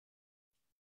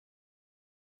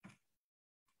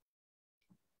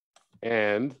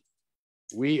And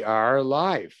we are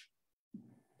live.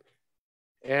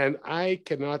 And I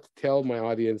cannot tell my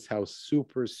audience how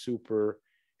super, super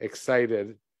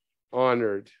excited,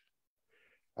 honored,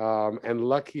 and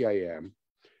lucky I am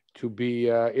to be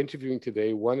interviewing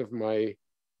today one of my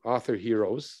author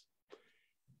heroes,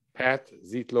 Pat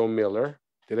Zietlow Miller.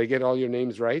 Did I get all your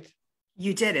names right?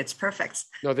 You did. It's perfect.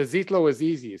 No, the Zietlow is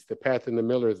easy. It's the Pat and the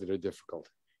Miller that are difficult.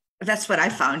 That's what I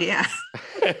found, yeah.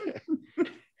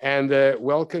 And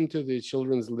welcome to the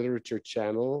Children's Literature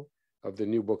Channel of the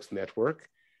New Books Network.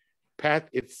 Pat,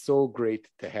 it's so great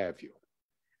to have you.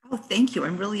 Oh, thank you.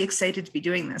 I'm really excited to be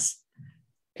doing this.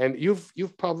 And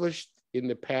you've published in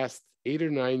the past 8 or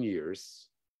 9 years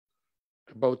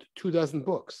about 24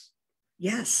 books.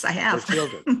 Yes, I have. For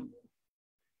children.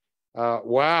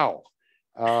 Wow.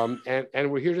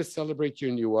 And we're here to celebrate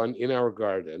your new one, In Our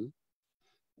Garden,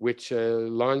 which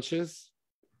launches.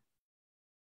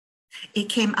 It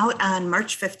came out on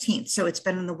March 15th, so it's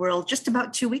been in the world just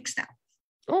about 2 weeks now.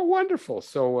 Oh, wonderful.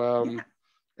 So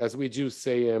as we Jews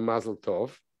say, Mazel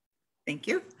Tov. Thank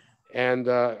you. And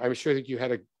I'm sure that you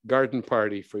had a garden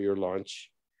party for your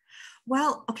launch.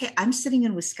 Well, okay, I'm sitting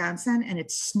in Wisconsin and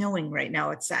it's snowing right now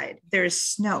outside. There is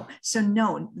snow. So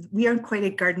no, we aren't quite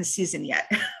at garden season yet.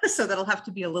 So that'll have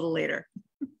to be a little later.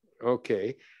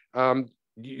 Okay.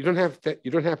 You don't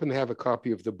happen to have a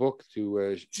copy of the book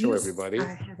to show everybody?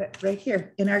 I have it right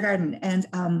here in our garden. And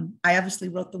I obviously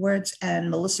wrote the words, and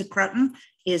Melissa Croughton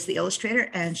is the illustrator,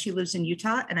 and she lives in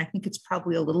Utah. And I think it's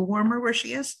probably a little warmer where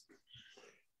she is.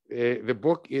 The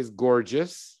book is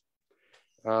gorgeous.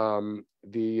 It's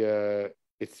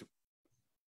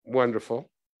wonderful.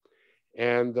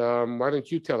 And why don't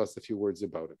you tell us a few words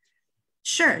about it?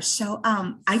 Sure. So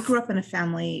I grew up in a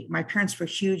family, my parents were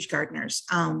huge gardeners,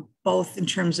 both in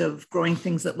terms of growing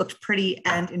things that looked pretty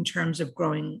and in terms of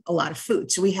growing a lot of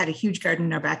food. So we had a huge garden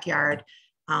in our backyard,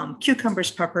 cucumbers,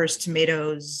 peppers,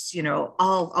 tomatoes,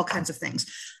 all kinds of things.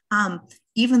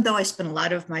 Even though I spent a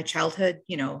lot of my childhood,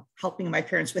 helping my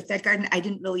parents with that garden, I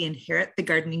didn't really inherit the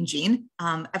gardening gene.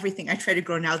 Everything I try to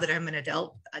grow now that I'm an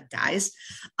adult dies.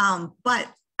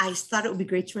 But I thought it would be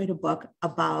great to write a book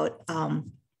about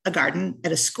a garden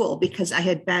at a school, because I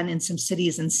had been in some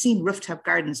cities and seen rooftop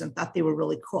gardens and thought they were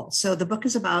really cool. So the book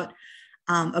is about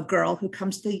a girl who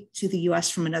comes to the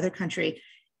US from another country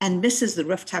and misses the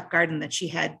rooftop garden that she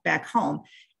had back home.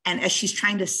 And as she's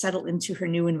trying to settle into her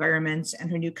new environments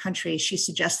and her new country, she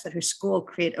suggests that her school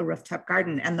create a rooftop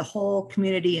garden, and the whole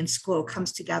community and school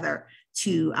comes together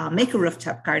to make a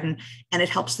rooftop garden. And it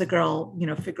helps the girl,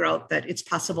 figure out that it's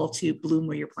possible to bloom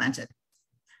where you're planted.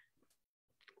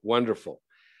 Wonderful.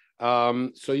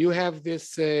 So you have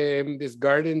this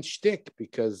garden shtick,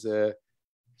 because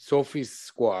Sophie's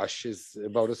squash is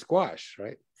about a squash,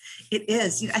 right? It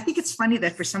is. I think it's funny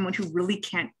that for someone who really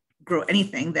can't grow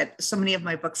anything, that so many of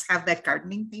my books have that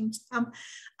gardening theme to them.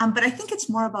 But I think it's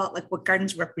more about like what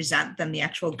gardens represent than the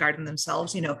actual garden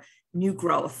themselves, new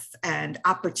growth and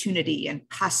opportunity and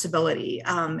possibility.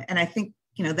 And I think,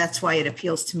 that's why it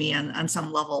appeals to me on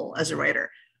some level as a writer.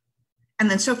 And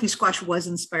then Sophie's squash was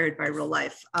inspired by real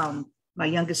life. My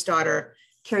youngest daughter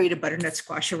carried a butternut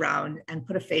squash around and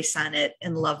put a face on it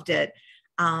and loved it.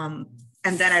 And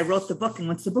then I wrote the book. And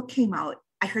once the book came out,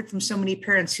 I heard from so many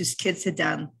parents whose kids had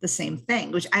done the same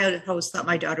thing, which I always thought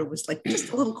my daughter was like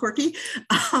just a little quirky.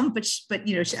 But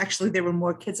actually there were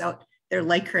more kids out there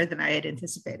like her than I had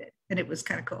anticipated. And it was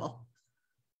kind of cool.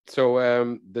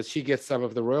 So does she get some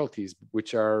of the royalties,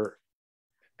 which are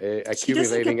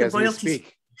accumulating as we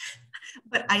speak?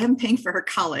 But I am paying for her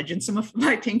college, and some of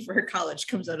my paying for her college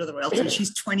comes out of the royalty.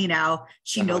 She's 20 now.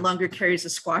 She no longer carries a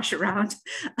squash around,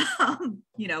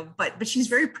 but she's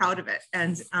very proud of it.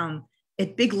 And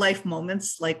at big life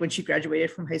moments, like when she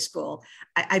graduated from high school,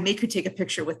 I make her take a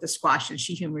picture with the squash, and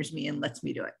she humors me and lets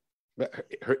me do it. But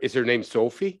is her name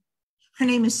Sophie? Her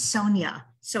name is Sonia,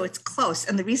 so it's close.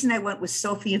 And the reason I went with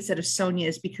Sophie instead of Sonia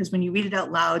is because when you read it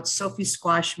out loud, Sophie's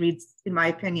squash reads, in my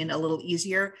opinion, a little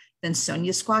easier than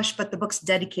Sonia's squash, but the book's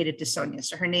dedicated to Sonia,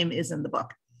 so her name is in the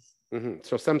book. Mm-hmm.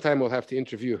 So sometime we'll have to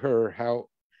interview her.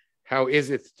 How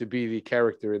is it to be the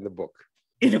character in the book?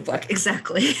 In a book,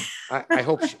 exactly. I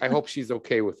hope she's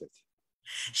okay with it.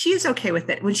 She is okay with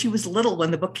it. When she was little,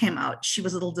 when the book came out, she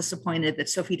was a little disappointed that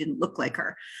Sophie didn't look like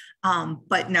her.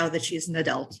 But now that she's an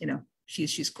adult,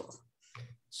 she's cool.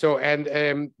 So,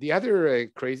 and the other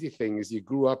crazy thing is you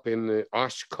grew up in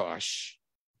Oshkosh.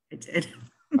 I did.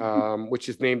 Which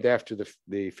is named after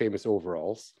the famous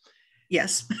overalls.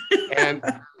 Yes.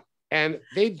 and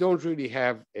they don't really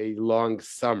have a long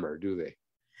summer, do they?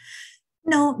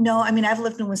 No, no. I mean, I've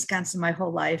lived in Wisconsin my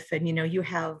whole life, and you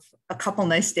have a couple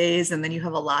nice days, and then you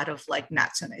have a lot of like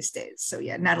not so nice days. So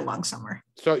yeah, not a long summer.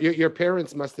 So your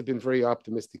parents must have been very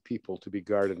optimistic people to be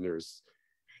gardeners.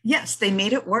 Yes, they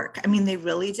made it work. I mean, they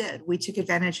really did. We took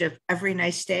advantage of every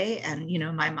nice day, and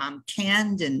my mom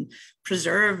canned and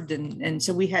preserved, and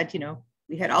so we had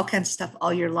all kinds of stuff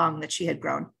all year long that she had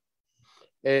grown.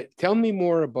 Tell me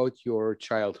more about your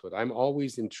childhood. I'm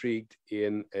always intrigued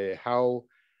in how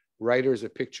writers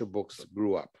of picture books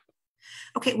grew up.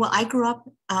 Okay, well, I grew up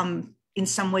in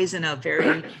some ways in a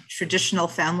very traditional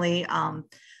family.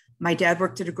 My dad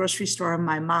worked at a grocery store.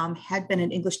 My mom had been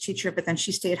an English teacher, but then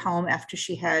she stayed home after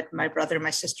she had my brother,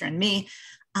 my sister, and me.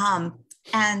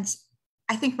 And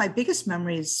I think my biggest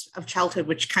memories of childhood,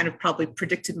 which kind of probably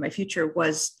predicted my future,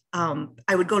 was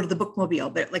I would go to the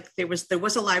bookmobile. There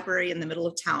was a library in the middle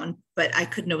of town, but I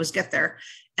couldn't always get there,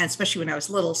 and especially when I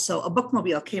was little. So a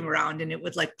bookmobile came around, and it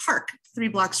would like park 3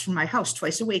 blocks from my house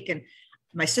twice a week, and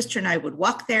my sister and I would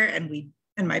walk there, and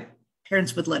my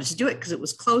parents would let us do it because it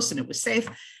was close and it was safe.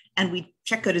 And we'd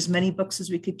check out as many books as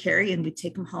we could carry, and we'd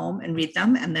take them home and read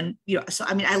them. And then, so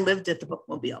I mean, I lived at the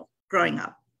bookmobile growing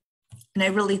up. And I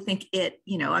really think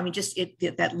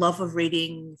that love of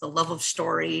reading, the love of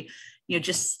story,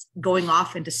 just going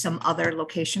off into some other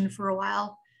location for a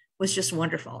while was just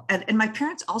wonderful. And my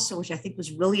parents also, which I think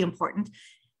was really important,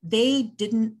 they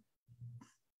didn't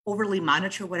overly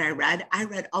monitor what I read. I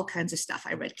read all kinds of stuff.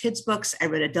 I read kids' books. I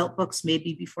read adult books,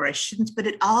 maybe before I shouldn't, but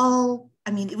it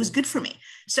was good for me.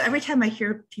 So every time I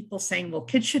hear people saying, well,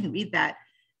 kids shouldn't read that,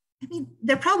 I mean,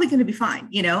 they're probably going to be fine.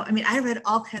 I mean, I read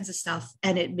all kinds of stuff,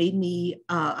 and it made me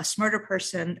a smarter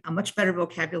person, a much better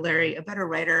vocabulary, a better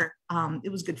writer.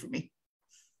 It was good for me.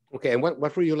 Okay. And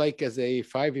what were you like as a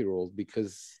 5-year-old?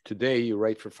 Because today you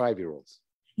write for 5-year-olds.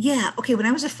 Yeah. Okay. When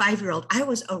I was a 5-year-old, I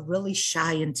was a really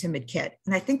shy and timid kid.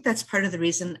 And I think that's part of the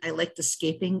reason I liked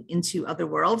escaping into other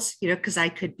worlds, because I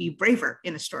could be braver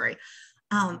in a story.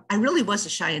 I really was a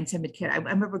shy and timid kid. I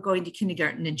remember going to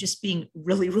kindergarten and just being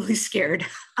really, really scared.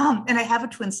 And I have a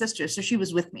twin sister, so she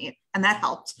was with me, and that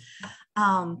helped.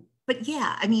 But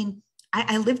yeah, I mean,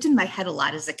 I lived in my head a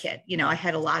lot as a kid. I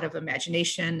had a lot of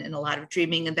imagination and a lot of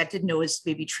dreaming, and that didn't always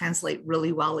maybe translate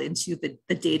really well into the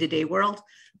day-to-day world,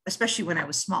 especially when I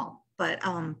was small. But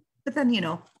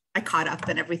then, I caught up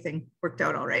and everything worked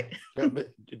out all right. Yeah,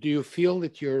 but do you feel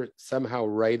that you're somehow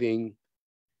writing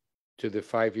to the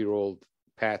 5-year-old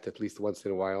Pat at least once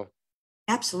in a while?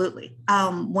 Absolutely.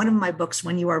 One of my books,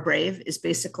 When You Are Brave, is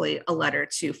basically a letter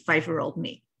to 5-year-old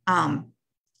me.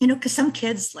 Because some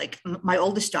kids, like my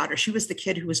oldest daughter, she was the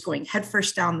kid who was going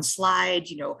headfirst down the slide,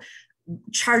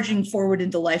 charging forward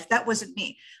into life. That wasn't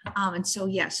me. So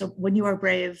When You Are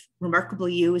Brave,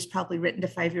 Remarkably You is probably written to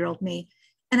 5-year-old me.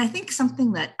 And I think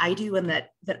something that I do and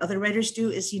that other writers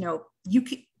do is,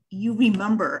 you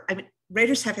remember, I mean,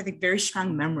 writers have, I think, very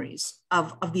strong memories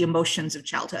of the emotions of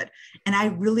childhood. And I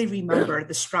really remember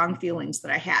the strong feelings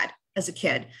that I had as a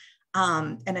kid.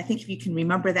 And I think if you can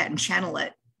remember that and channel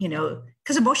it,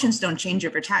 because emotions don't change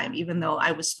over time, even though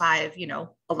I was 5,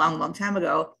 a long, long time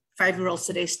ago, 5-year-olds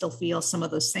today still feel some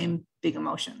of those same big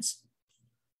emotions.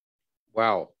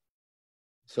 Wow.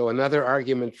 So another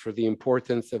argument for the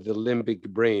importance of the limbic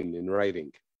brain in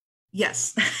writing.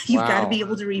 Yes, you've got to be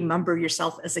able to remember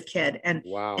yourself as a kid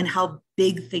and how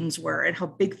big things were and how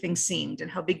big things seemed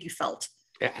and how big you felt.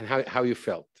 And how you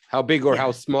felt, how big or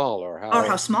how small or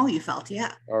how small you felt.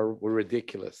 Yeah. Or were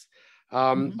ridiculous.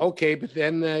 Okay. But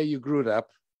then you grew up.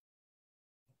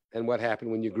 And what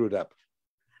happened when you grew up?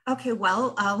 Okay.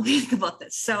 Well, let me think about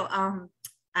this. So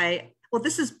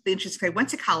this is the interesting. I went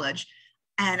to college.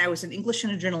 And I was an English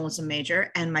and a journalism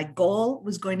major. And my goal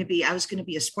was going to be, I was going to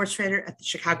be a sports writer at the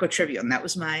Chicago Tribune. That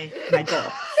was my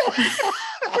goal.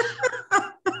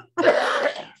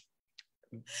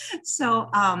 So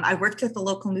I worked at the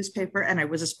local newspaper and I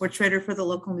was a sports writer for the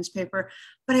local newspaper.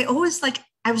 But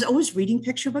I was always reading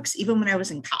picture books, even when I was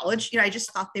in college. I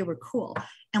just thought they were cool.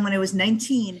 And when I was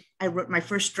 19, I wrote my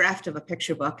first draft of a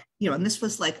picture book, and this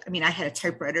was I had a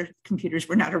typewriter, computers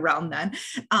were not around then.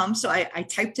 So I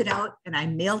typed it out and I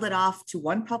mailed it off to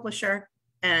one publisher.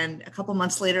 And a couple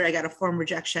months later, I got a form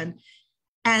rejection.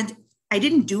 And I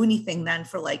didn't do anything then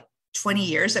for 20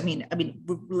 years. I mean,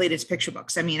 related to picture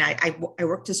books. I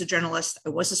worked as a journalist. I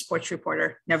was a sports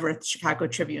reporter, never at the Chicago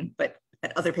Tribune, but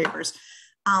at other papers.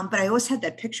 But I always had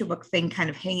that picture book thing kind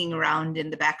of hanging around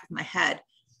in the back of my head.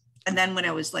 And then when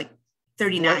I was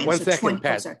 39, one second,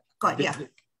 Pat. Go ahead, yeah.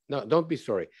 No, don't be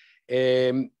sorry.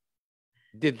 Did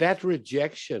that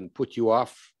rejection put you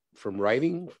off from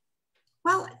writing?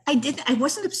 Well, I did. I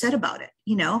wasn't upset about it.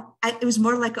 It was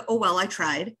more like, oh, well, I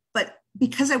tried. But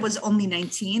because I was only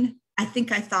 19, I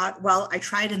think I thought, well, I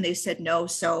tried and they said no.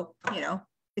 So,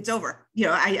 it's over.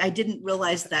 I didn't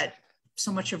realize that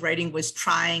so much of writing was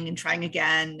trying and trying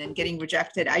again and getting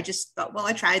rejected. I just thought, well,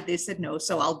 I tried, they said no,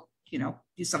 so I'll,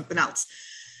 do something else.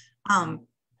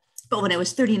 But when I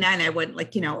was 39, I went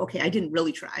like, okay, I didn't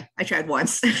really try. I tried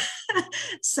once.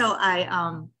 So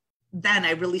then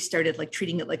I really started like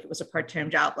treating it like it was a part-time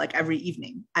job. Like every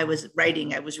evening I was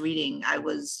writing, I was reading, I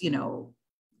was,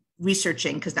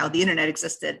 researching, because now the internet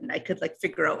existed and I could like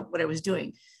figure out what I was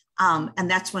doing. And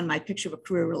that's when my picture book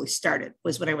career really started,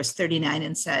 was when I was 39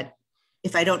 and said,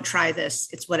 if I don't try this,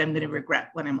 it's what I'm going to regret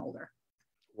when I'm older.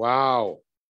 Wow.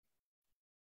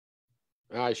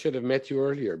 I should have met you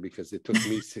earlier, because it took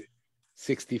me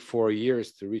 64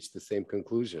 years to reach the same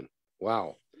conclusion.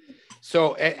 Wow.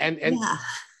 So,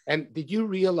 and did you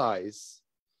realize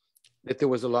that there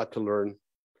was a lot to learn?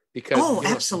 Because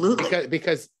absolutely.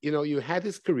 Because you had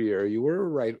this career, you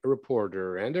were a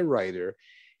reporter and a writer,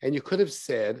 and you could have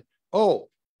said, "Oh,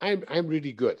 I'm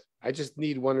really good. I just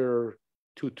need one or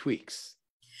two tweaks."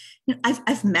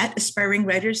 I've met aspiring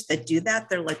writers that do that.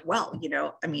 They're like, well,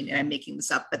 and I'm making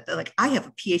this up, but they're like, I have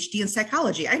a PhD in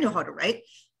psychology. I know how to write.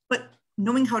 But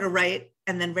knowing how to write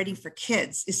and then writing for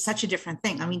kids is such a different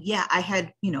thing. I mean, yeah,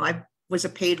 I was a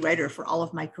paid writer for all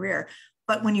of my career.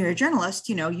 But when you're a journalist,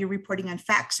 you're reporting on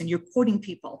facts and you're quoting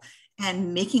people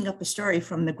and making up a story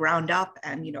from the ground up,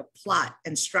 and, plot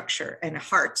and structure and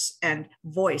hearts and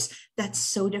voice. That's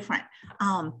so different.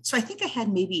 So I think I had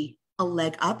maybe a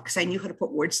leg up because I knew how to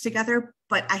put words together,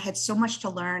 but I had so much to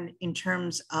learn in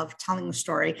terms of telling the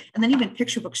story, and then even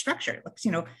picture book structure. Like,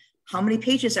 how many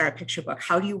pages are a picture book?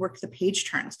 How do you work the page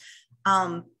turns?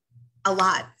 A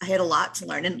lot. I had a lot to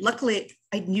learn. And luckily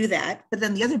I knew that. But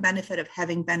then the other benefit of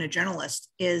having been a journalist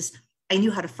is I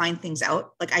knew how to find things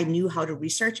out. Like I knew how to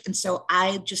research. And so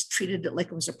I just treated it like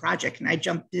it was a project, and I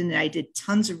jumped in and I did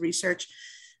tons of research.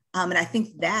 And I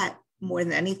think that more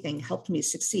than anything helped me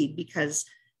succeed, because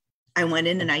I went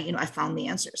in and I found the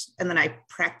answers, and then I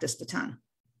practiced a ton.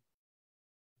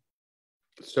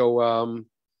 So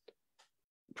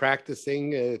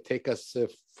practicing, take us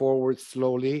forward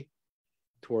slowly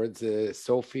towards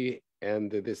Sophie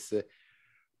and this.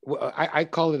 I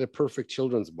call it a perfect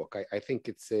children's book. I think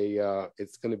it's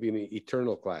going to be an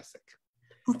eternal classic.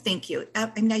 Well, thank you.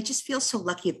 I just feel so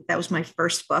lucky that was my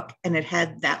first book, and it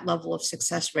had that level of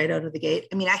success right out of the gate.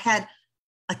 I mean, I had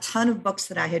a ton of books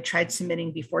that I had tried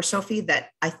submitting before Sophie that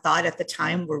I thought at the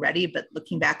time were ready, but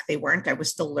looking back, they weren't. I was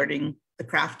still learning the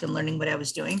craft and learning what I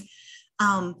was doing.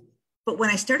 But when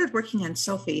I started working on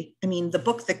Sophie, I mean, the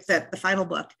book the final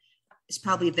book is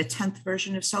probably the 10th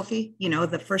version of Sophie.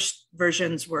 The first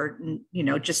versions were,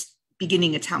 just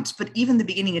beginning attempts, but even the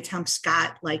beginning attempts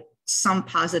got like some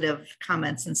positive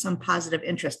comments and some positive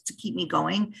interest to keep me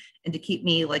going and to keep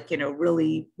me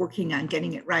really working on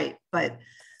getting it right. But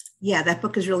yeah, that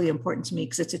book is really important to me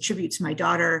because it's a tribute to my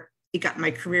daughter. It got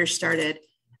my career started.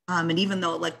 And even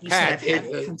though, like you said, I've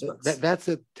had tons of books. That's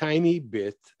a tiny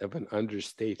bit of an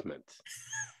understatement.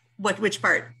 Which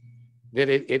part? That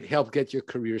it helped get your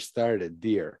career started,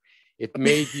 dear. It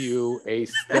made you a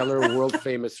stellar, world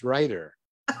famous writer.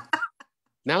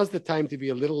 Now's the time to be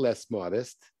a little less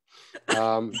modest.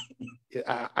 I'm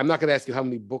not going to ask you how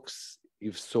many books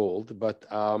you've sold, but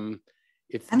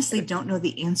honestly don't know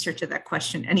the answer to that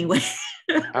question anyway.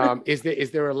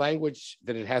 Is there a language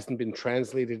that it hasn't been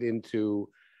translated into?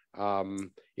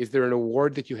 Is there an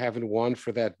award that you haven't won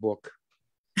for that book?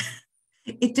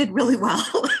 It did really well.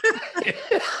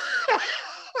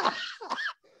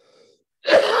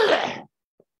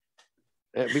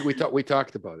 We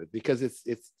talked about it because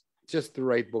it's just the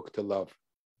right book to love.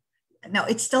 No,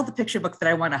 it's still the picture book that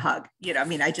I want to hug.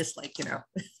 I just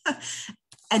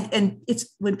and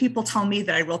it's when people tell me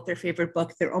that I wrote their favorite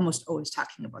book, they're almost always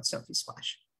talking about Sophie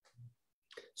Splash.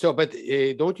 So, but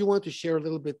don't you want to share a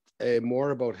little bit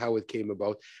more about how it came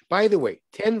about? By the way,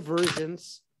 10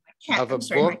 versions of a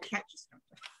book.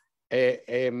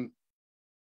 You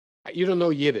don't know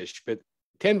Yiddish, but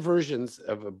 10 versions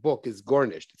of a book is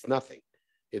Gornisht. It's nothing.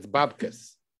 It's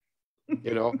babkas.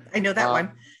 I know that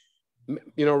one.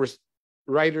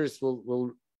 Writers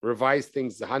will revise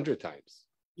things 100 times.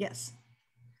 Yes.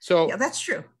 So yeah, that's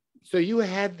true. So you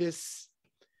had this.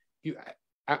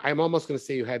 I'm almost going to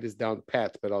say you had this down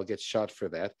pat, but I'll get shot for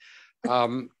that.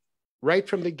 Right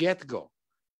from the get-go.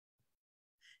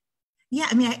 Yeah,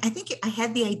 I think I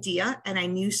had the idea and I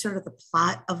knew sort of the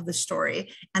plot of the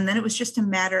story. And then it was just a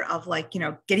matter of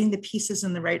getting the pieces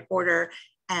in the right order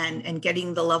and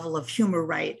getting the level of humor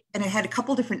right. And it had a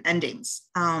couple different endings.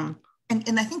 And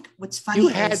I think what's funny you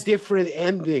had different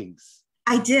endings.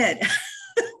 I did.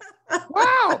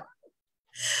 Wow.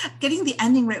 Getting the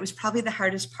ending right was probably the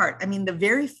hardest part. I mean, the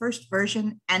very first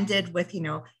version ended with,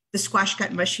 the squash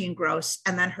got mushy and gross.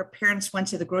 And then her parents went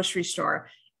to the grocery store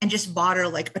and just bought her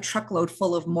like a truckload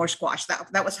full of more squash.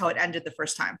 That was how it ended the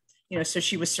first time. So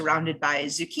she was surrounded by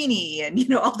zucchini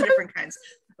and, all the different kinds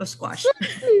of squash.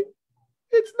 Sophie,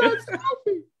 it's not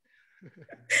Sophie.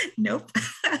 Nope.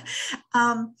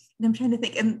 And I'm trying to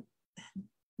think. And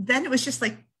then it was just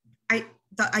like,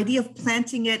 the idea of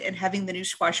planting it and having the new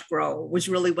squash grow was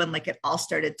really when like it all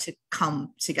started to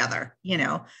come together,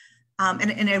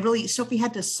 and I really, Sophie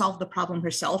had to solve the problem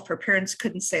herself. Her parents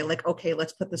couldn't say like, okay,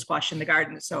 let's put the squash in the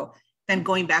garden. So then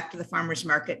going back to the farmer's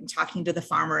market and talking to the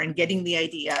farmer and getting the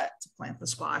idea to plant the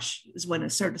squash is when it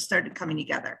sort of started coming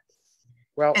together.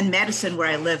 Well, and Madison, where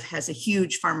I live, has a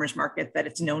huge farmer's market that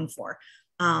it's known for.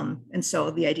 And so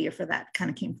the idea for that kind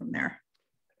of came from there.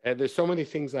 And there's so many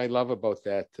things I love about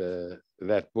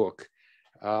that book.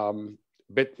 Oh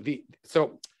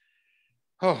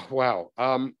wow.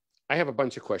 I have a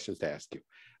bunch of questions to ask you.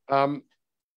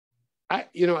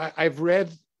 I've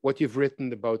read what you've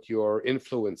written about your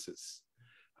influences,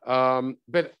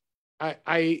 but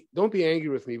I don't be angry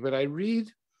with me, but I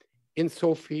read in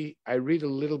Sophie, I read a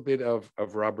little bit of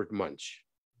Robert Munch.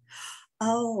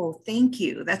 Oh, thank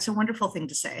you. That's a wonderful thing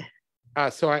to say.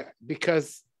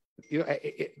 Because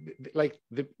like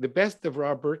the best of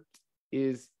Robert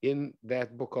is in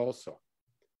that book also.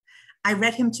 I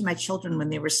read him to my children when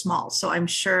they were small, so I'm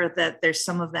sure that there's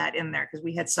some of that in there because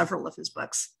we had several of his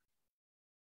books.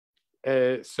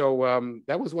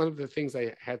 That was one of the things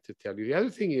I had to tell you. The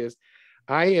other thing is,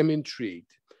 I am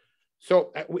intrigued.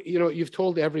 So, you've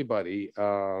told everybody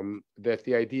that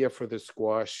the idea for the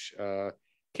squash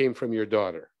came from your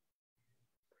daughter.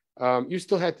 You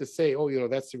still had to say, oh,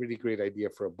 that's a really great idea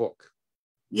for a book.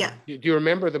 Yeah. Do you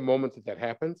remember the moment that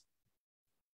happened?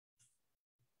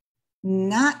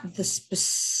 Not the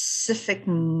specific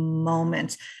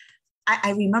moment.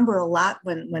 I remember a lot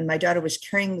when my daughter was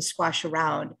carrying the squash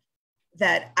around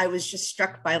that I was just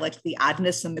struck by like the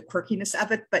oddness and the quirkiness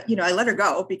of it. But, I let her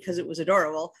go because it was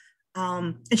adorable.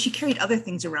 And she carried other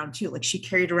things around too. Like she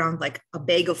carried around like a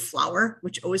bag of flour,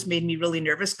 which always made me really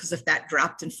nervous because if that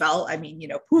dropped and fell, I mean,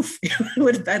 poof, it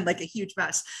would have been like a huge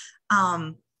mess.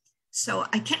 So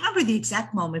I can't remember the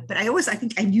exact moment, but I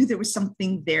think I knew there was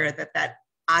something there that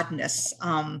oddness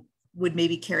would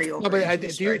maybe carry over. No, but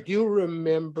do you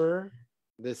remember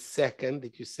the second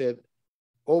that you said,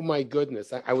 oh my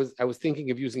goodness, I was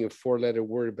thinking of using a 4-letter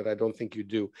word, but I don't think you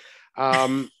do.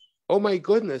 Oh my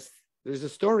goodness, there's a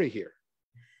story here.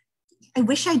 I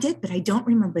wish I did, but I don't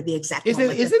remember the exact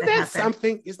moment. Isn't that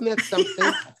something?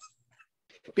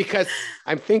 Because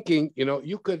I'm thinking,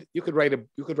 you could write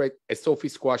a Sophie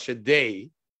squash a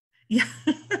day. Yeah.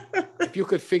 If you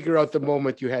could figure out the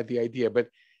moment you had the idea, but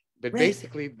right.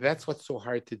 Basically that's what's so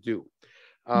hard to do.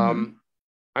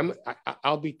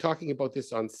 I'll be talking about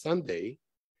this on Sunday,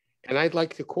 and I'd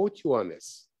like to quote you on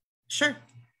this. Sure.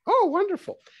 Oh,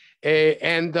 wonderful.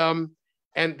 And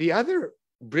the other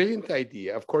brilliant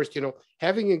idea, of course,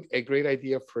 having a great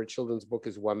idea for a children's book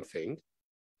is one thing.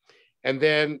 And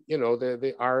then,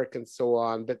 the arc and so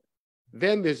on. But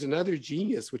then there's another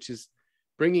genius, which is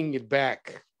bringing it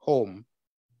back home,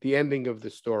 the ending of the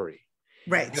story.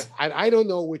 Right. I don't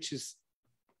know which is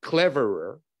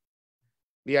cleverer,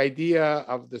 the idea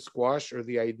of the squash or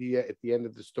the idea at the end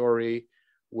of the story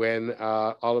when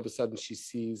all of a sudden she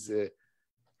sees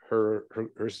her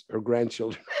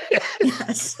grandchildren.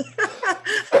 Yes.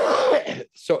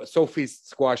 So Sophie's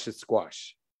squash is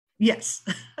squash. Yes.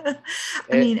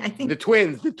 I think the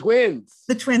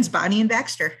twins, Bonnie and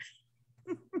Baxter,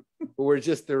 who were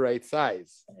just the right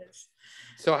size. Yes.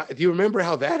 So do you remember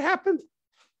how that happened?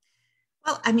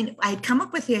 Well, I had come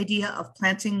up with the idea of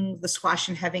planting the squash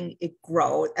and having it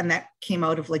grow. And that came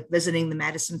out of like visiting the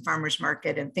Madison Farmers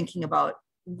Market and thinking about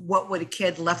what would a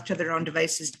kid left to their own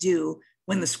devices do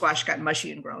when the squash got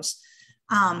mushy and gross.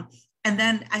 And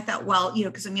then I thought, well,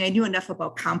 because I knew enough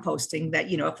about composting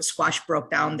that, if a squash broke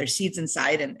down, there's seeds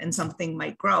inside and something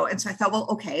might grow. And so I thought, well,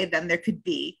 okay, then there could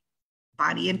be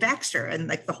Bonnie and Baxter and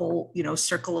like the whole,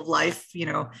 circle of life,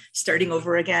 starting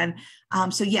over again.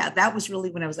 So yeah, that was really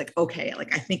when I was like, okay,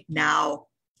 like I think now,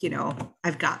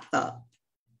 I've got the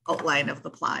outline of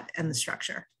the plot and the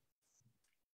structure.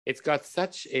 It's got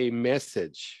such a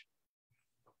message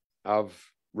of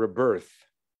rebirth.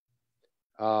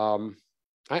 I'm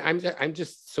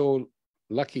just so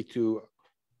lucky to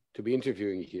be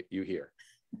interviewing you here.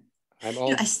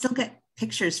 I still get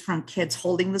pictures from kids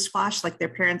holding the squash, like their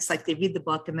parents, like they read the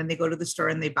book and then they go to the store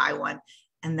and they buy one.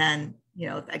 And then,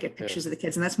 I get pictures of the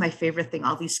kids, and that's my favorite thing.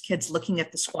 All these kids looking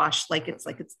at the squash like it's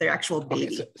their actual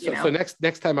baby. Okay, so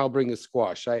next time I'll bring a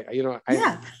squash. I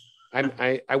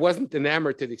wasn't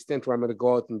enamored to the extent where I'm going to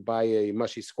go out and buy a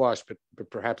mushy squash, but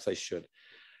perhaps I should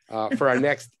for our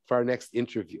next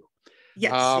interview.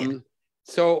 Yes.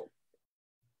 So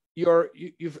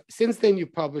you've since then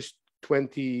you've published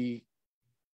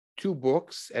 22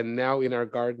 books, and now In Our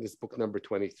Garden is book number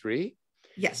 23.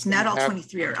 Yes, not all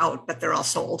 23 are out, but they're all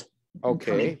sold.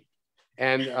 Okay.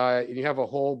 And you have a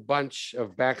whole bunch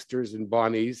of Baxters and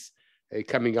Bonnies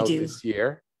coming out this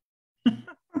year.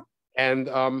 And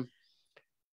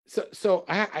so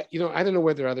I don't know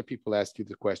whether other people ask you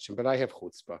the question, but I have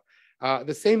chutzpah.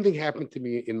 The same thing happened to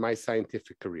me in my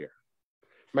scientific career.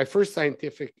 My first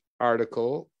scientific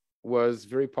article was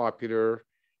very popular,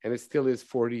 and it still is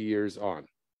 40 years on.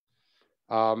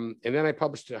 And then I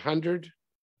published 100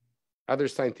 other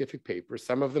scientific papers,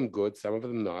 some of them good, some of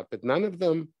them not, but none of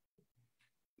them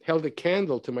held a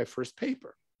candle to my first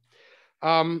paper.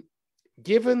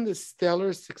 Given the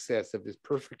stellar success of this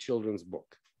perfect children's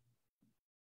book,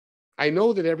 I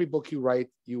know that every book you write,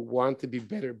 you want to be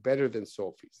better than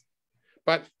Sophie's.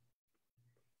 But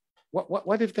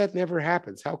what if that never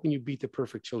happens? How can you beat the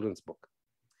perfect children's book?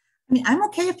 I mean, I'm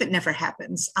okay if it never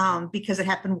happens because it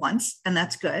happened once, and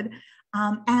that's good.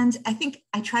 And I think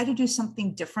I try to do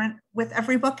something different with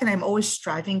every book, and I'm always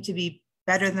striving to be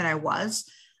better than I was.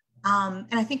 And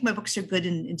I think my books are good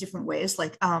in different ways.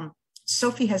 Like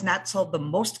Sophie has not sold the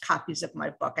most copies of my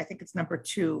book. I think it's number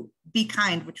 2. Be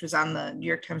Kind, which was on the New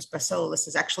York Times bestseller list,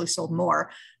 has actually sold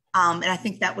more. And I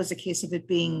think that was a case of it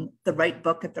being the right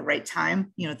book at the right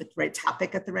time, the right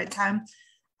topic at the right time.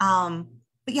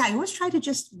 But yeah, I always try to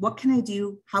just, what can I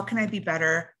do? How can I be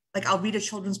better? Like I'll read a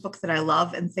children's book that I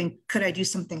love and think, could I do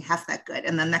something half that good?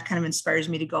 And then that kind of inspires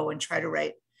me to go and try to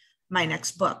write my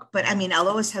next book. But I mean, I'll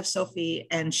always have Sophie,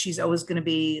 and she's always going to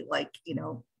be like,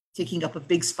 taking up a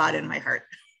big spot in my heart.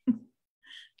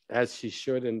 As she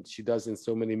should, and she does in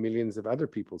so many millions of other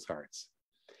people's hearts.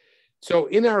 So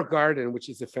In Our Garden, which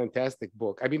is a fantastic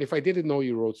book. I mean, if I didn't know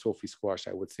you wrote Sophie Squash,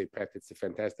 I would say, Pat, it's a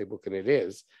fantastic book, and it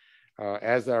is,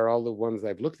 as are all the ones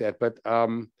I've looked at. But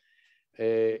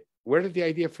where did the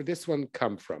idea for this one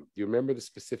come from? Do you remember the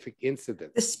specific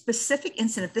incident? The specific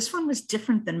incident, this one was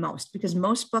different than most, because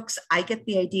most books, I get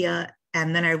the idea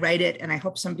and then I write it and I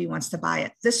hope somebody wants to buy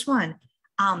it. This one,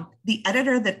 the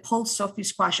editor that pulled Sophie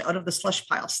Squash out of the slush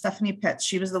pile, Stephanie Pitts,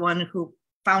 she was the one who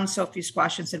found Sophie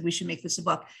Squash and said, we should make this a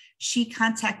book. She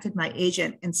contacted my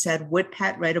agent and said, would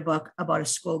Pat write a book about a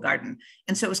school garden?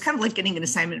 And so it was kind of like getting an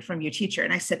assignment from your teacher.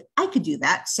 And I said, I could do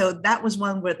that. So that was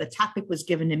one where the topic was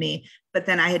given to me, but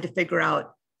then I had to figure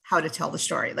out how to tell the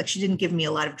story. Like she didn't give me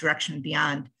a lot of direction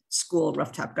beyond school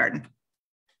rooftop garden.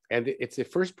 And it's a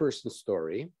first person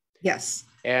story. Yes.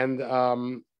 And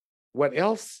what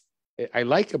else I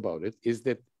like about it is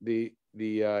that the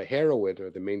heroine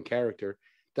or the main character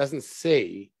doesn't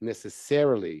say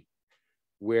necessarily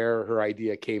where her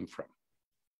idea came from.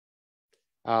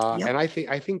 And I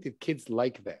think that kids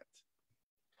like that.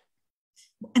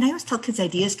 And I always tell kids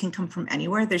ideas can come from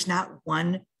anywhere. There's not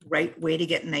one right way to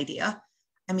get an idea.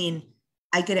 I mean,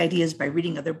 I get ideas by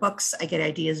reading other books. I get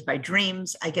ideas by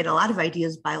dreams. I get a lot of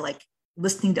ideas by like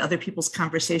listening to other people's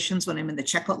conversations when I'm in the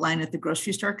checkout line at the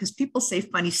grocery store, because people say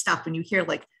funny stuff and you hear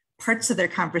like parts of their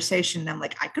conversation. And I'm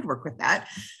like, I could work with that.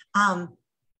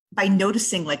 By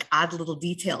noticing like odd little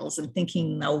details and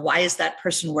thinking, why is that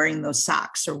person wearing those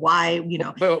socks, or why,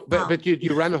 But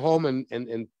you run home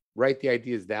and write the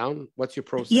ideas down. What's your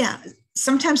process? Yeah.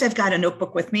 Sometimes I've got a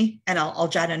notebook with me and I'll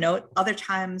jot a note. Other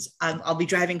times I'll be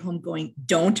driving home going,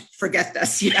 don't forget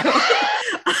this,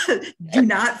 do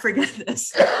not forget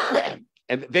this.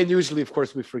 And then usually, of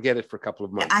course, we forget it for a couple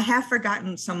of months. I have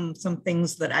forgotten some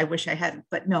things that I wish I hadn't,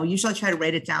 but no, usually I try to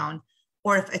write it down.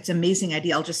 Or if it's an amazing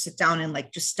idea, I'll just sit down and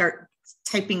like just start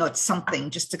typing out something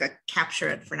just to capture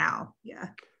it for now. Yeah.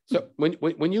 So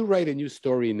when you write a new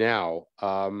story now,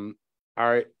 do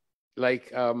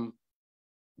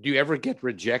you ever get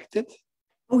rejected?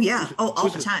 Oh yeah. All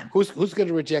the time. Who's going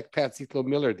to reject Pat Zietlow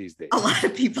Miller these days? A lot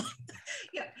of people.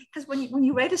 Yeah, because when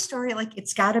you write a story, like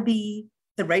it's got to be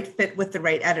the right fit with the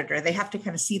right editor. They have to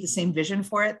kind of see the same vision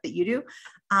for it that you do.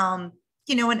 And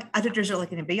editors are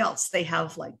like anybody else. They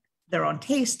have like their own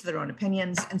taste, their own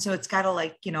opinions. And so it's got to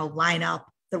line up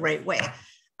the right way.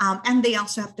 And they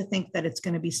also have to think that it's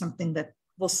going to be something that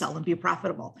will sell and be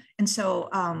profitable. And so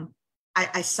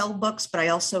I sell books, but I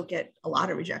also get a lot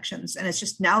of rejections. And it's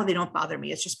just, now they don't bother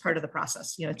me. It's just part of the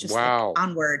process. It's just like,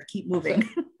 onward, keep moving.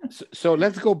 So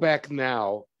let's go back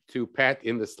now to Pat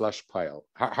in the slush pile.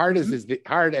 Hard as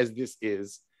this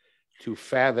is to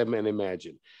fathom and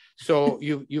imagine. So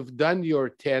you've done your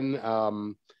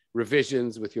 10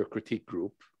 revisions with your critique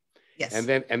group. Yes.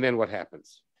 And then what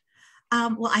happens?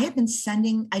 Well, I had been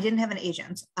I didn't have an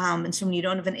agent. And so when you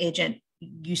don't have an agent,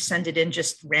 you send it in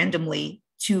just randomly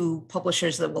to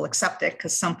publishers that will accept it,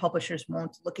 because some publishers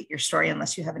won't look at your story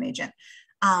unless you have an agent.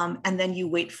 And then you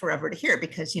wait forever to hear,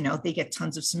 because, they get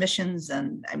tons of submissions.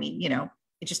 And I mean,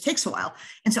 it just takes a while.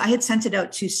 And so I had sent it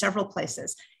out to several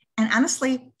places. And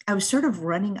honestly, I was sort of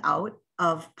running out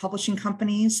of publishing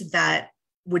companies that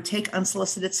would take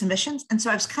unsolicited submissions. And so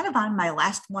I was kind of on my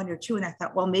last one or two. And I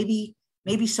thought, well, maybe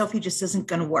Sophie just isn't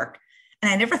going to work.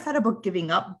 And I never thought about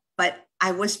giving up, but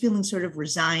I was feeling sort of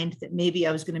resigned that maybe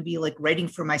I was going to be like writing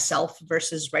for myself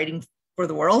versus writing for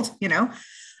the world,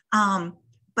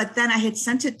 But then I had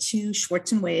sent it to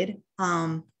Schwartz and Wade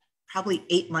probably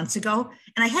 8 months ago.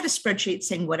 And I had a spreadsheet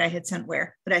saying what I had sent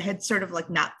where, but I had sort of like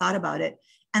not thought about it.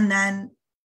 And then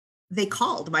they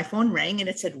called, my phone rang and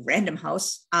it said Random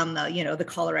House on the, the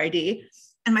caller ID.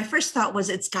 And my first thought was,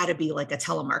 it's got to be like a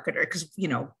telemarketer, because,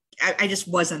 I just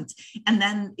wasn't. And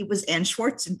then it was Ann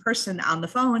Schwartz in person on the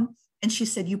phone. And she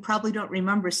said, you probably don't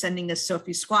remember sending us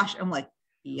Sophie Squash. I'm like,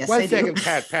 yes, I do. 1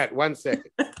 second, Pat, 1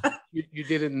 second. You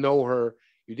didn't know her.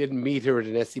 You didn't meet her at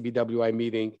an SCBWI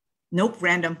meeting. Nope,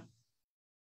 random.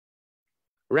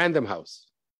 Random House.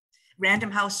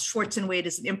 Random House. Schwartz and Wade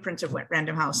is an imprint of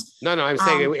Random House. No, I'm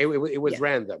saying it was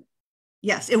random.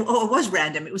 Yes, it was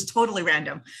random. It was totally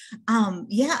random.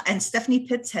 And Stephanie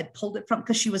Pitts had pulled it from,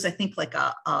 because she was, I think, like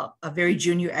a very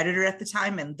junior editor at the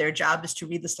time, and their job is to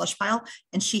read the slush pile.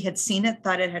 And she had seen it,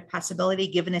 thought it had possibility,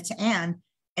 given it to Anne.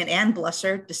 And Anne, bless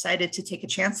her, decided to take a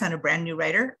chance on a brand new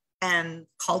writer and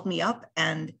called me up.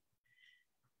 And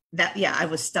I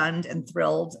was stunned and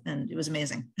thrilled, and it was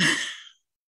amazing.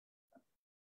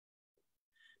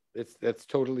 That's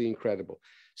totally incredible.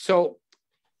 So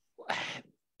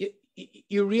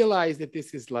you realize that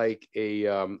this is like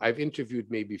I've interviewed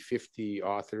maybe 50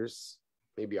 authors,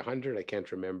 maybe 100, I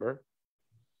can't remember.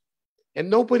 And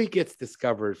nobody gets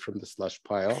discovered from the slush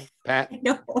pile, Pat.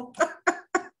 No.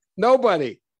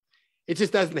 Nobody. It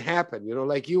just doesn't happen.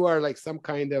 Like you are like some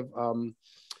kind of... I'm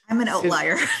an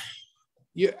outlier.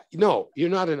 No, you're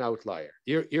not an outlier.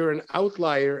 You're an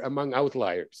outlier among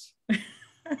outliers.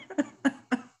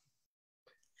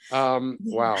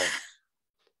 Wow.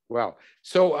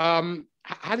 So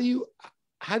how do you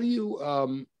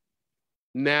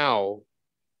now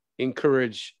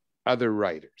encourage other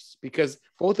writers? Because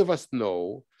both of us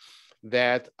know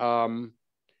that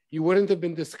you wouldn't have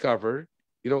been discovered,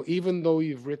 even though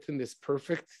you've written this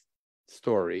perfect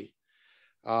story,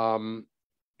 and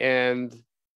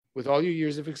with all your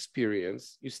years of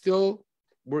experience, you still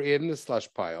were in the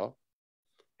slush pile,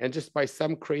 and just by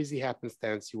some crazy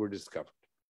happenstance, you were discovered.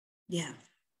 Yeah.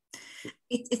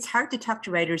 It's hard to talk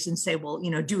to writers and say, well,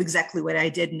 do exactly what I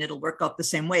did and it'll work out the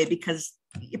same way, because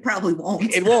you probably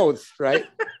won't. It won't, right?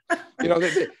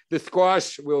 The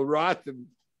squash will rot and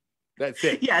that's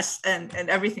it. Yes, and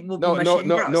everything will be mushy and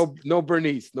gross. No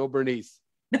Bernice. No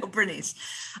Bernice.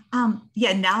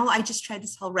 Now I just try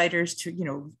to tell writers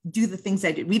to, do the things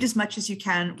I do. Read as much as you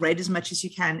can, write as much as you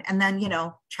can, and then,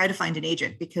 try to find an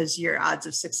agent, because your odds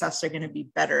of success are going to be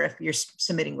better if you're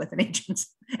submitting with an agent.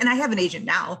 And I have an agent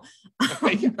now,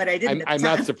 but I didn't. I'm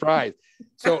not surprised.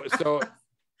 So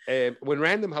when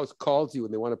Random House calls you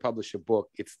and they want to publish a book,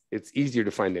 it's easier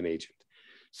to find an agent.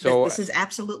 So this is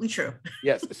absolutely true.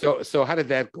 Yes. So how did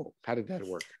that go? How did that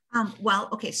work?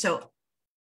 Okay. So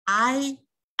I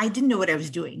didn't know what I was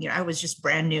doing. I was just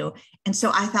brand new. And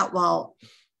so I thought, well,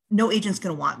 no agent's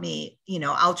going to want me.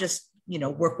 I'll just,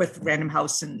 work with Random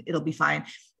House and it'll be fine.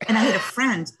 And I had a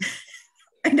friend.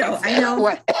 I know.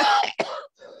 What?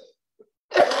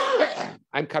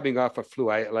 I'm coming off a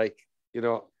flu.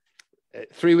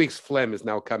 3 weeks phlegm is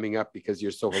now coming up because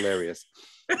you're so hilarious.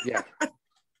 Yeah.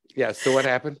 Yeah. So what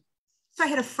happened? So I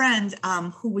had a friend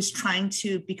who was trying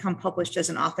to become published as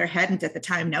an author, hadn't at the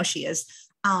time, now she is.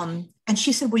 And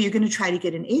she said, well, you're going to try to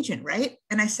get an agent, right?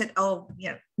 And I said, oh,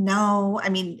 no,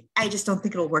 I just don't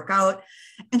think it'll work out.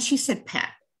 And she said,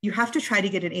 Pat, you have to try to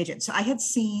get an agent. So I had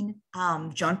seen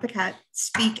Joan Paquette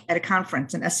speak at a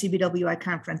conference, an SCBWI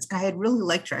conference, and I had really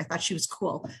liked her. I thought she was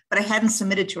cool, but I hadn't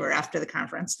submitted to her after the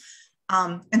conference.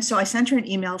 And so I sent her an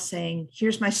email saying,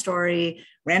 here's my story.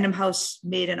 Random House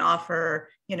made an offer.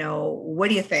 What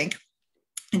do you think?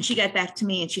 And she got back to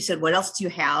me and she said, what else do you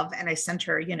have? And I sent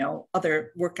her,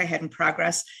 other work I had in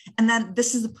progress. And then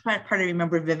this is the part I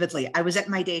remember vividly. I was at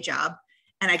my day job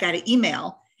and I got an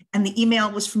email, and the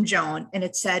email was from Joan and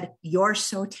it said, you're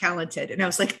so talented. And I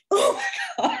was like, oh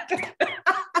my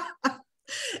God.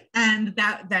 And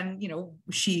then,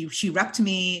 she repped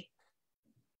me,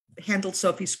 handled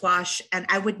Sophie Squash, and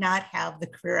I would not have the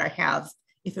career I have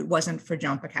if it wasn't for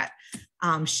Joan Paquette.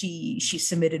 She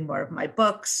submitted more of my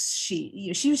books.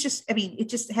 She was just, I mean, it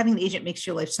just, having the agent makes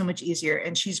your life so much easier,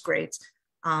 and she's great.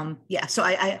 Yeah, so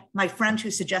my friend who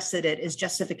suggested it is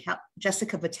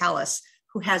Jessica Vitalis,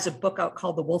 who has a book out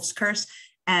called The Wolf's Curse.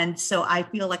 And so I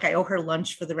feel like I owe her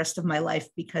lunch for the rest of my life,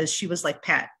 because she was like,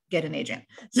 Pat, get an agent.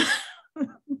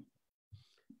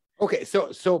 Okay,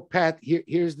 so Pat,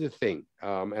 here's the thing,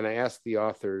 and I asked the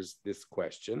authors this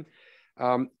question.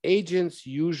 Agents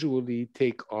usually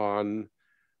take on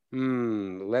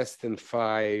less than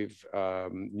 5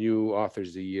 new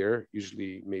authors a year,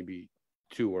 usually maybe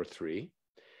 2 or 3.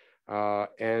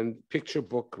 And picture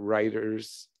book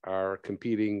writers are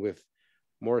competing with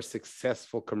more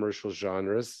successful commercial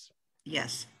genres.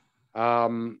 Yes.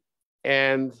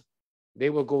 And they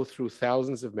will go through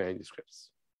thousands of manuscripts.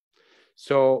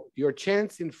 So your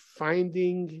chance in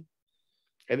finding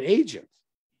an agent.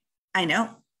 I know.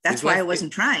 That's why I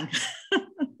wasn't trying.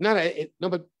 No,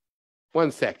 but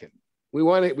 1 second. We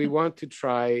want to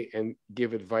try and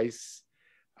give advice.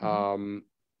 And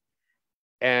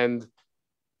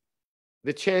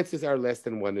the chances are less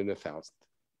than 1 in 1,000.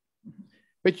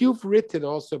 But you've written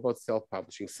also about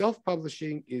self-publishing.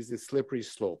 Self-publishing is a slippery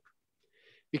slope,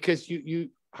 because you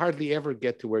hardly ever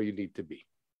get to where you need to be.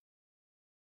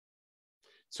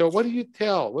 So what do you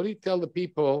tell the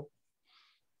people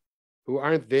who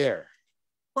aren't there?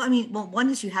 Well, I mean, one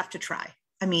is you have to try.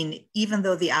 I mean, even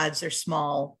though the odds are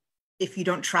small, if you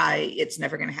don't try, it's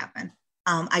never going to happen.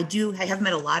 I have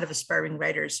met a lot of aspiring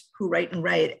writers who write,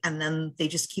 and then they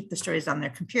just keep the stories on their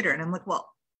computer. And I'm like, well,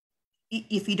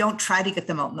 if you don't try to get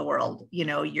them out in the world,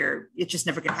 it's just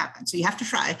never going to happen. So you have to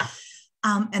try.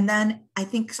 And then I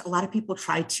think a lot of people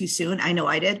try too soon. I know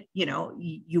I did.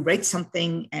 You write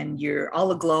something and you're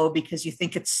all aglow because you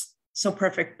think it's so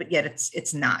perfect, but yet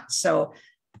it's not. So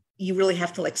you really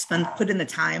have to put in the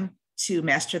time to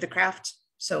master the craft.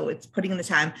 So it's putting in the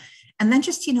time. And then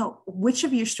just, which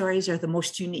of your stories are the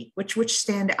most unique, which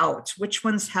stand out, which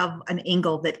ones have an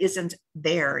angle that isn't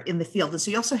there in the field. And so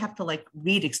you also have to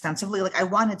read extensively. I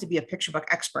wanted to be a picture book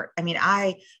expert. I mean,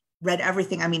 I read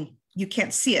everything. I mean, you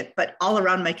can't see it, but all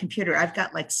around my computer, I've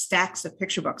got stacks of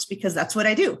picture books, because that's what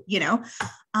I do,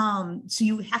 So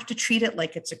you have to treat it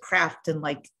like it's a craft, and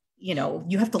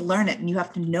you have to learn it, and you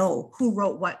have to know who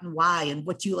wrote what and why, and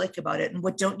what do you like about it and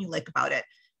what don't you like about it.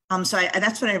 So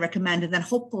that's what I recommend. And then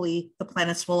hopefully the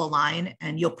planets will align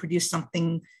and you'll produce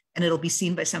something and it'll be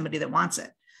seen by somebody that wants it.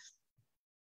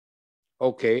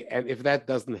 Okay. And if that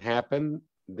doesn't happen,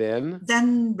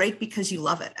 then write because you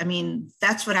love it. I mean,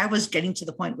 that's what I was getting to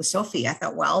the point with Sophie. I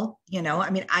thought, well,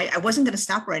 I wasn't going to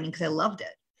stop writing because I loved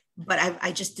it, but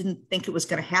I just didn't think it was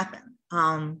going to happen.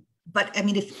 But I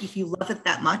mean, if you love it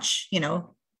that much,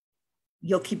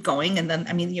 you'll keep going. And then,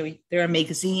 there are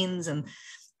magazines, and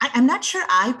I'm not sure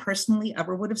I personally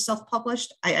ever would have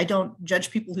self-published. I don't judge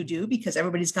people who do, because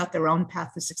everybody's got their own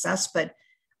path to success. But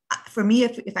for me,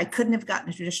 if I couldn't have gotten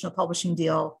a traditional publishing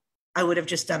deal, I would have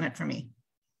just done it for me.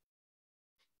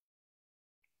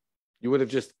 You would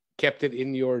have just kept it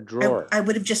in your drawer. I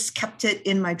would have just kept it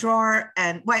in my drawer,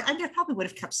 and I probably would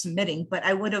have kept submitting, but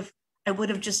I would have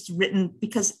just written,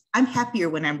 because I'm happier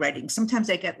when I'm writing. Sometimes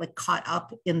I get caught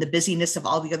up in the busyness of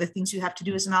all the other things you have to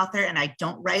do as an author, and I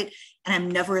don't write, and I'm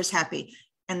never as happy.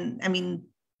 And I mean,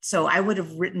 so I would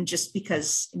have written just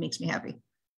because it makes me happy.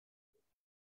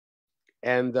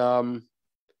 And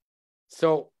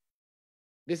so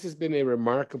this has been a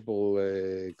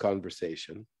remarkable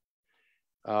conversation.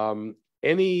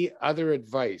 Any other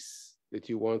advice that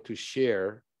you want to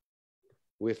share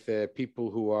with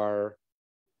people who are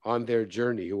on their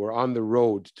journey, who are on the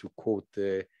road, to quote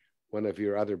one of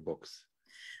your other books?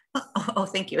 Oh,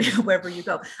 thank you. Wherever you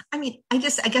go. I mean, I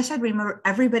guess I'd remember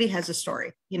everybody has a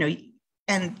story,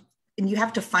 and you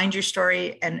have to find your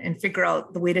story and figure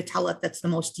out the way to tell it that's the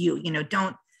most you.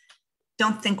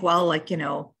 Don't think, well,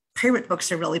 pirate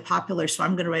books are really popular, so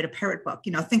I'm going to write a pirate book.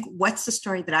 Think, what's the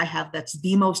story that I have that's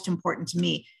the most important to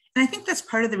me? And I think that's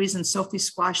part of the reason Sophie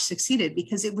Squash succeeded,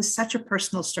 because it was such a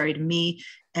personal story to me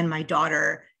and my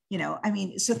daughter.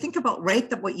 So think about,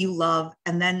 write what you love,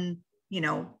 and then,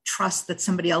 trust that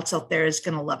somebody else out there is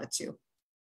going to love it too.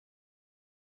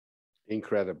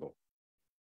 Incredible.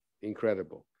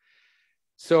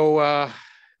 So,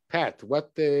 Pat,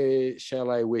 what shall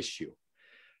I wish you?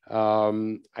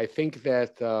 I think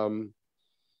that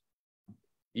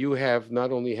you have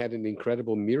not only had an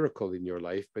incredible miracle in your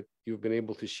life, but you've been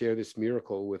able to share this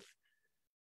miracle with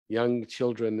young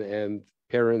children and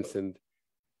parents and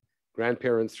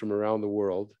grandparents from around the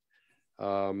world.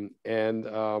 And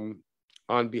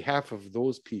on behalf of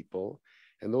those people,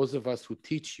 and those of us who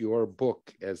teach your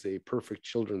book as a perfect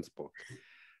children's book.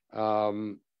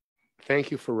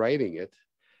 Thank you for writing it,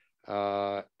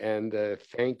 and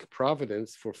thank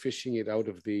Providence for fishing it out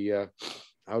of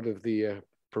the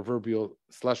proverbial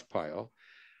slush pile.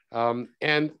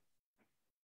 And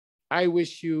I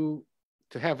wish you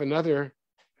to have another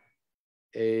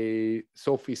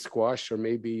Sophie squash, or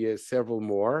maybe several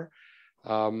more,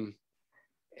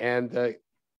 and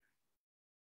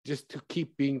just to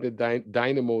keep being the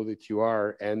dynamo that you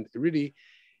are, and really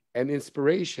an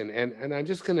inspiration. And I'm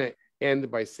just going to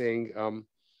end by saying,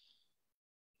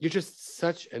 you're just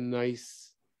such a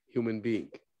nice human being.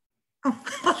 Oh,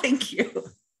 thank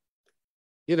you.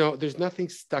 You know, there's nothing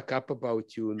stuck up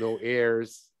about you, no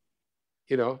airs,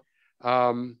 you know,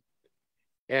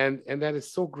 and that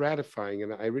is so gratifying.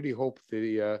 And I really hope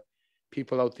the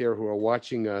people out there who are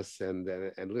watching us and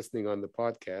listening on the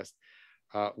podcast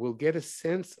will get a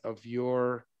sense of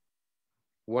your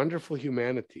wonderful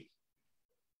humanity.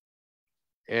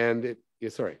 And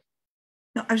sorry.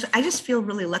 No, I just feel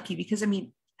really lucky because, I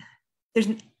mean,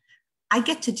 I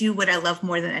get to do what I love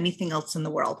more than anything else in the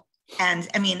world. And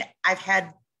I mean, I've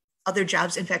had other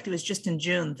jobs. In fact, it was just in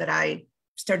June that I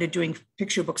started doing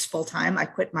picture books full time. I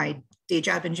quit my day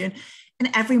job in June. And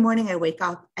every morning I wake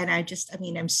up and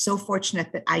I'm so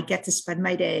fortunate that I get to spend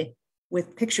my day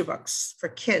with picture books for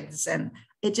kids. And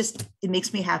it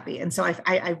makes me happy. And so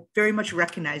I very much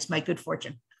recognize my good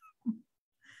fortune.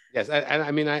 Yes,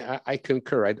 I mean, I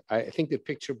concur. I think that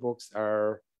picture books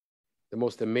are the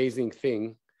most amazing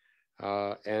thing,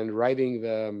 and writing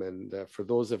them, and for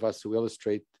those of us who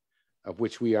illustrate, of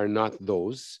which we are not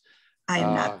those. I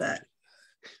am not that.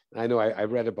 I know, I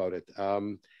read about it,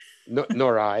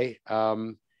 nor I.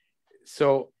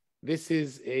 So this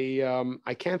is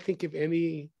I can't think of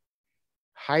any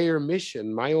higher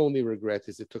mission. My only regret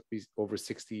is it took me over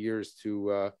 60 years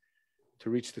to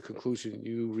reach the conclusion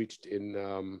you reached in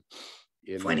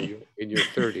 20. in your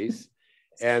 30s.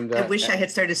 And I wish I had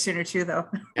started sooner too, though.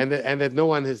 and that no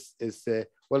one has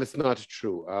well, it's not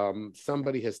true.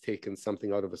 Somebody has taken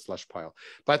something out of a slush pile,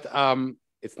 but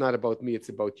it's not about me, it's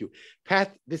about you.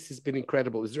 Pat, this has been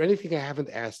incredible. Is there anything I haven't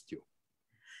asked you?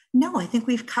 No, I think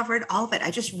we've covered all of it.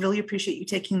 I just really appreciate you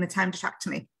taking the time to talk to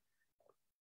me.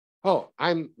 Oh,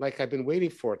 I've been waiting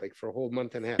for it for a whole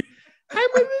month and a half.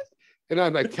 And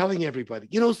I'm like telling everybody,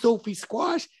 Sophie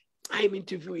Squash, I'm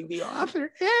interviewing the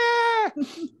author. Yeah.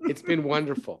 It's been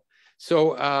wonderful.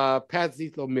 So Pat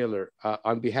Zietlow Miller,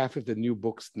 on behalf of the New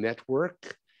Books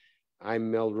Network,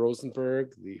 I'm Mel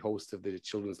Rosenberg, the host of the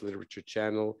Children's Literature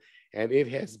Channel, and it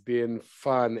has been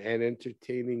fun and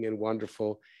entertaining and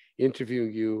wonderful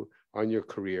interviewing you on your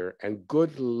career. And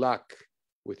good luck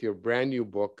with your brand new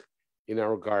book, In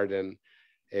Our Garden.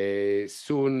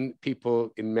 Soon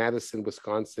people in Madison,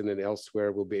 Wisconsin and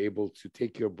elsewhere will be able to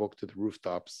take your book to the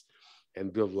rooftops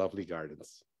and build lovely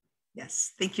gardens.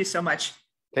 Yes, thank you so much.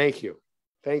 Thank you.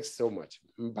 Thanks so much.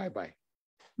 Bye-bye.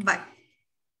 Bye.